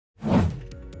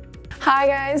Hi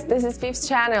guys, this is Fifth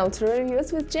Channel True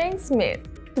Reviews with Jane Smith.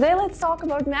 Today let's talk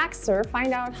about MAGZTER,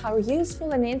 find out how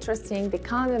useful and interesting the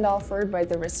content offered by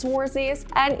the resource is,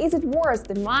 and is it worth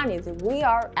the money that we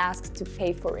are asked to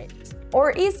pay for it? Or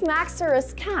is MAGZTER a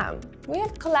scam? We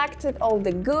have collected all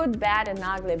the good, bad and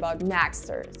ugly about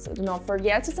MAGZTER, so do not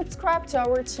forget to subscribe to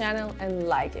our channel and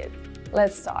like it.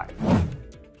 Let's start.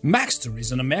 MAGZTER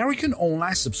is an American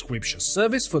online subscription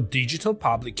service for digital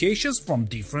publications from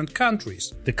different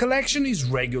countries. The collection is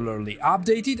regularly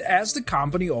updated as the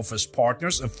company offers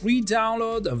partners a free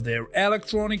download of their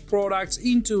electronic products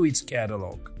into its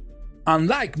catalog.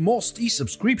 Unlike most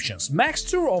e-subscriptions,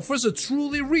 MAGZTER offers a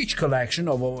truly rich collection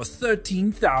of over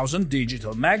 13,000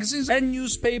 digital magazines and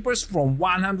newspapers from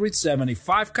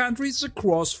 175 countries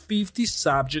across 50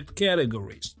 subject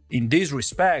categories. In this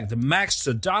respect, the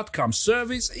MAGZTER.com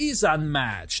service is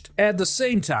unmatched. At the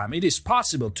same time, it is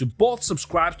possible to both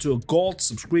subscribe to a gold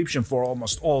subscription for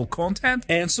almost all content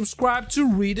and subscribe to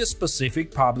read a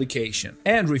specific publication,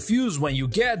 and refuse when you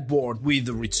get bored with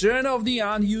the return of the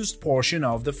unused portion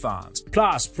of the funds.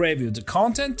 Plus, preview the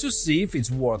content to see if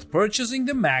it's worth purchasing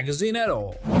the magazine at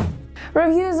all.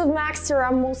 Reviews of MAGZTER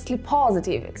are mostly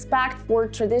positive, except for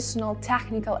traditional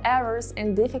technical errors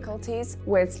and difficulties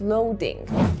with loading.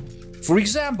 For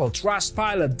example,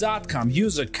 Trustpilot.com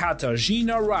user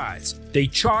Katarzyna writes, "They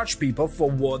charge people for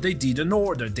what they didn't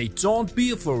order, they don't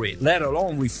bill for it, let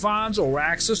alone refunds or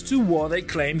access to what they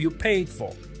claim you paid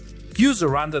for."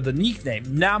 User under the nickname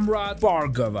Namrad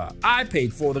Bhargava, "I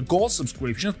paid for the gold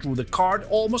subscription through the card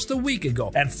almost a week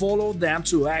ago and followed them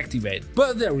to activate,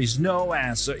 but there is no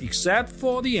answer except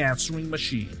for the answering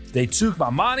machine. They took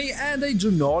my money and they do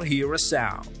not hear a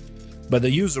sound." But the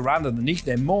user under the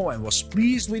nickname Moen was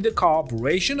pleased with the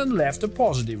cooperation and left a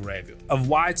positive review. A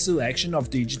wide selection of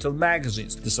digital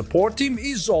magazines. The support team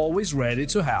is always ready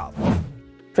to help.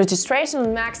 Registration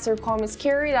on MAGZTER.com is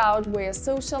carried out via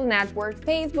social network,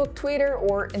 Facebook, Twitter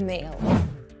or email.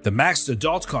 The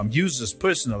MAGZTER.com user's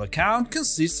personal account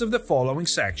consists of the following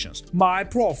sections: My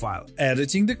Profile,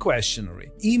 editing the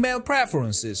questionnaire, email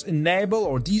preferences, enable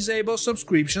or disable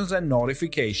subscriptions and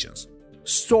notifications,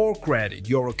 Store Credit,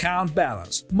 your account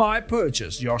balance, My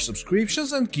Purchase, your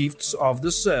subscriptions and gifts of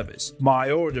the service, My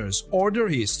Orders, order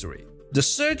history. The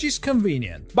search is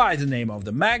convenient, by the name of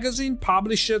the magazine,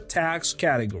 publisher, tags,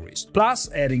 categories, plus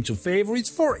adding to favorites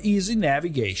for easy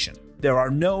navigation. There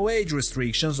are no age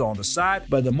restrictions on the site,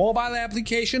 but the mobile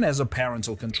application has a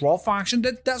parental control function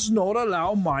that does not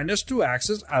allow minors to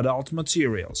access adult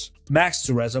materials.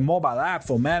 MAGZTER has a mobile app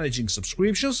for managing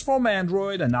subscriptions from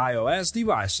Android and iOS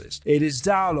devices. It is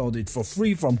downloaded for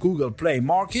free from Google Play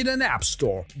Market and App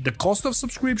Store. The cost of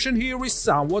subscription here is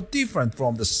somewhat different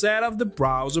from the set of the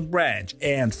browser branch,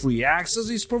 and free access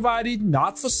is provided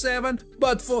not for 7,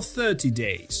 but for 30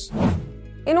 days.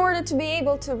 In order to be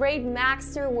able to rate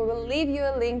MAGZTER, we will leave you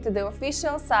a link to the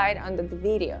official site under the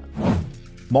video.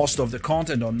 Most of the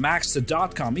content on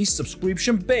MAGZTER.com is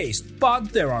subscription-based,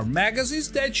 but there are magazines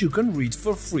that you can read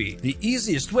for free. The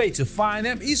easiest way to find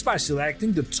them is by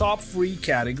selecting the top free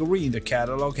category in the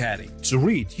catalog heading. To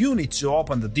read, you need to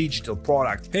open the digital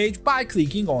product page by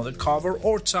clicking on the cover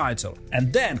or title,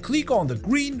 and then click on the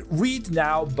green Read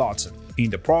Now button. In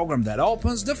the program that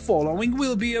opens, the following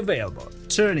will be available: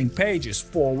 turning pages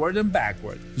forward and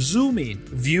backward, zoom in,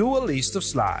 view a list of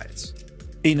slides.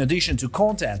 In addition to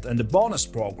content and the bonus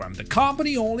program, the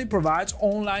company only provides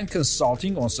online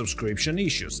consulting on subscription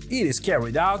issues. It is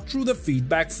carried out through the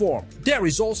feedback form. There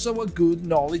is also a good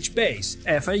knowledge base,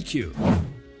 FAQ.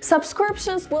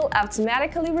 Subscriptions will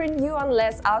automatically renew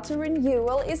unless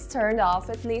auto-renewal is turned off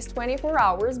at least 24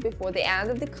 hours before the end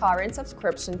of the current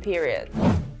subscription period.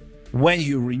 When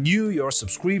you renew your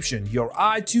subscription, your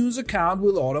iTunes account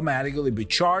will automatically be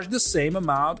charged the same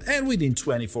amount and within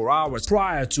 24 hours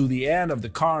prior to the end of the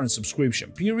current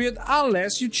subscription period,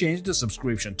 unless you change the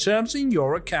subscription terms in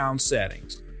your account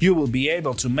settings. You will be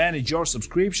able to manage your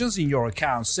subscriptions in your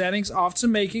account settings after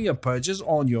making a purchase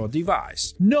on your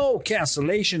device. No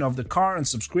cancellation of the current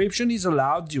subscription is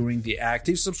allowed during the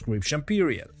active subscription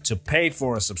period. To pay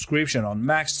for a subscription on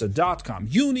MAGZTER.com,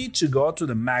 you need to go to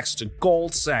the MAGZTER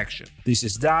Gold section. This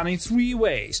is done in 3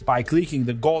 ways: by clicking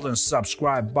the golden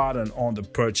subscribe button on the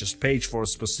purchase page for a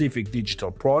specific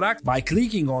digital product, by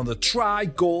clicking on the Try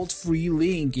Gold Free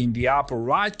link in the upper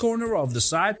right corner of the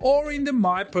site, or in the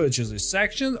My Purchases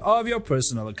section of your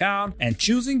personal account and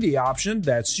choosing the option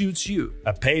that suits you.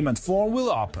 A payment form will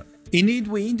open. In it,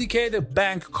 we indicate a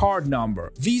bank card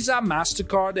number. Visa,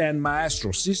 MasterCard and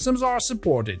Maestro systems are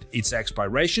supported, its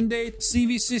expiration date,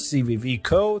 CVC/CVV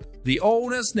code, the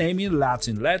owner's name in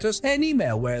Latin letters, and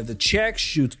email where the check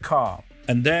should come.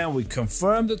 and then we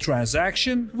confirm the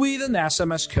transaction with an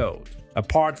SMS code.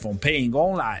 Apart from paying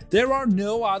online, there are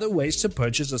no other ways to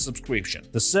purchase a subscription.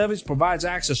 The service provides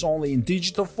access only in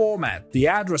digital format. The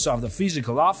address of the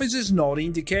physical office is not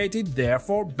indicated,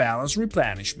 therefore balance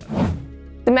replenishment.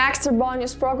 The MAGZTER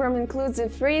bonus program includes a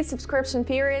free subscription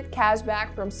period,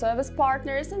 cashback from service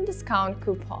partners, and discount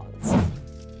coupons.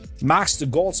 MAGZTER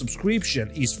Gold subscription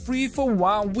is free for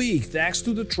 1 week thanks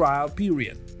to the trial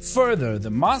period. Further,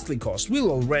 the monthly cost will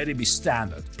already be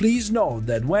standard. Please note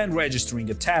that when registering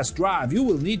a test drive, you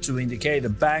will need to indicate a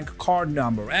bank card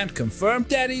number and confirm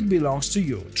that it belongs to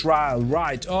you. Trial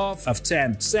write-off of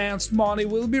 10 cents money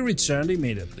will be returned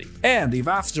immediately. And if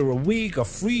after a week of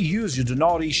free use you do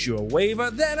not issue a waiver,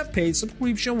 then a paid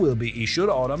subscription will be issued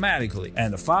automatically,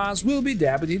 and the funds will be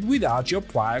debited without your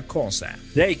prior consent.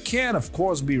 They can of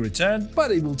course be returned, but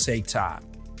it will take time.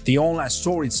 The online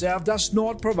store itself does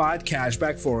not provide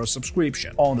cashback for a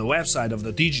subscription. On the website of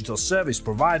the digital service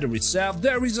provider itself,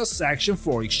 there is a section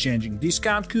for exchanging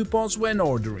discount coupons when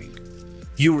ordering.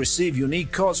 You receive unique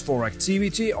codes for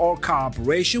activity or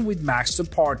cooperation with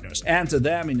MAGZTER partners. Enter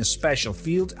them in a special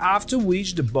field, after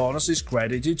which the bonus is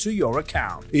credited to your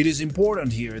account. It is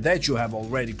important here that you have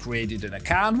already created an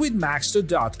account with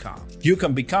MAGZTER.com. You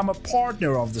can become a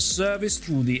partner of the service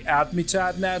through the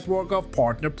Admitted network of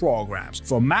partner programs.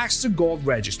 For MAGZTER Gold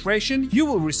registration, you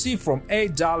will receive from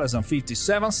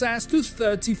 $8.57 to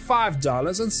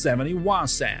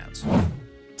 $35.71.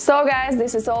 So guys,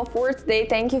 this is all for today.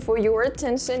 Thank you for your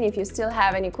attention. If you still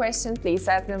have any questions, please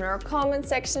ask them in our comment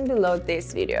section below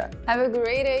this video. Have a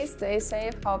great day, stay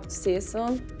safe, hope to see you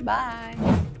soon.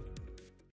 Bye!